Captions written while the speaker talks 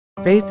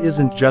Faith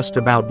isn't just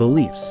about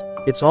beliefs,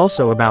 it's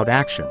also about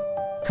action.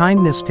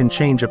 Kindness can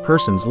change a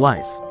person's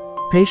life.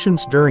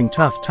 Patience during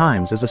tough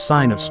times is a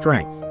sign of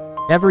strength.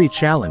 Every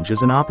challenge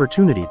is an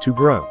opportunity to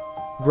grow.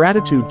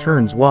 Gratitude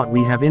turns what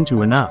we have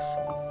into enough.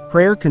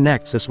 Prayer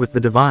connects us with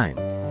the divine.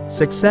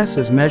 Success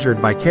is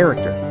measured by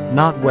character,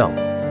 not wealth.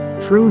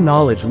 True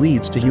knowledge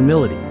leads to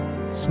humility.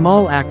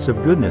 Small acts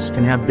of goodness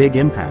can have big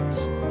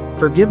impacts.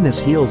 Forgiveness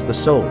heals the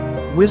soul.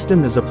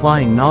 Wisdom is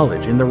applying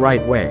knowledge in the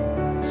right way.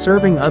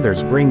 Serving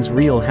others brings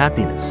real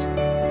happiness.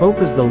 Hope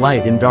is the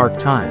light in dark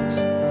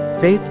times.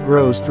 Faith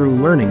grows through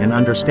learning and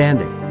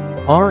understanding.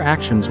 Our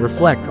actions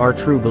reflect our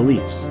true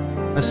beliefs.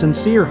 A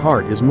sincere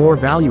heart is more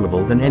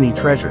valuable than any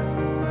treasure.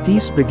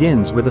 Peace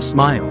begins with a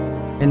smile.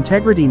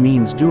 Integrity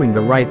means doing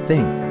the right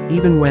thing,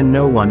 even when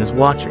no one is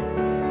watching.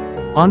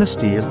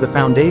 Honesty is the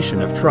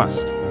foundation of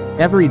trust.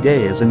 Every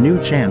day is a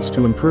new chance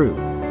to improve.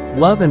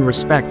 Love and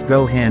respect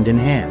go hand in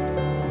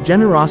hand.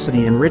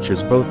 Generosity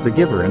enriches both the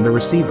giver and the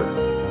receiver.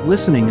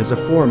 Listening is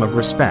a form of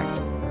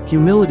respect.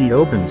 Humility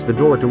opens the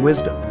door to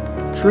wisdom.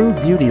 True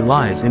beauty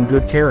lies in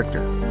good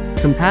character.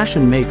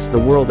 Compassion makes the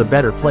world a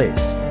better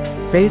place.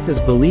 Faith is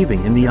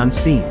believing in the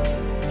unseen.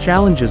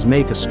 Challenges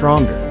make us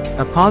stronger.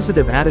 A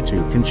positive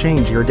attitude can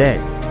change your day.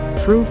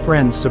 True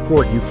friends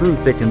support you through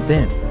thick and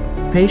thin.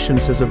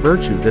 Patience is a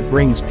virtue that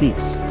brings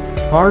peace.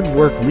 Hard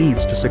work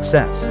leads to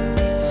success.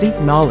 Seek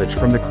knowledge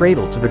from the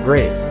cradle to the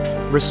grave.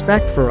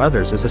 Respect for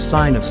others is a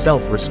sign of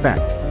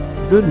self-respect.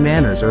 Good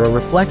manners are a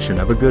reflection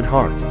of a good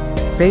heart.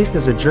 Faith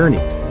is a journey,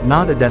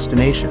 not a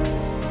destination.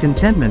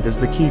 Contentment is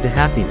the key to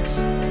happiness.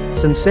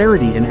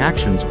 Sincerity in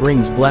actions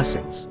brings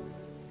blessings.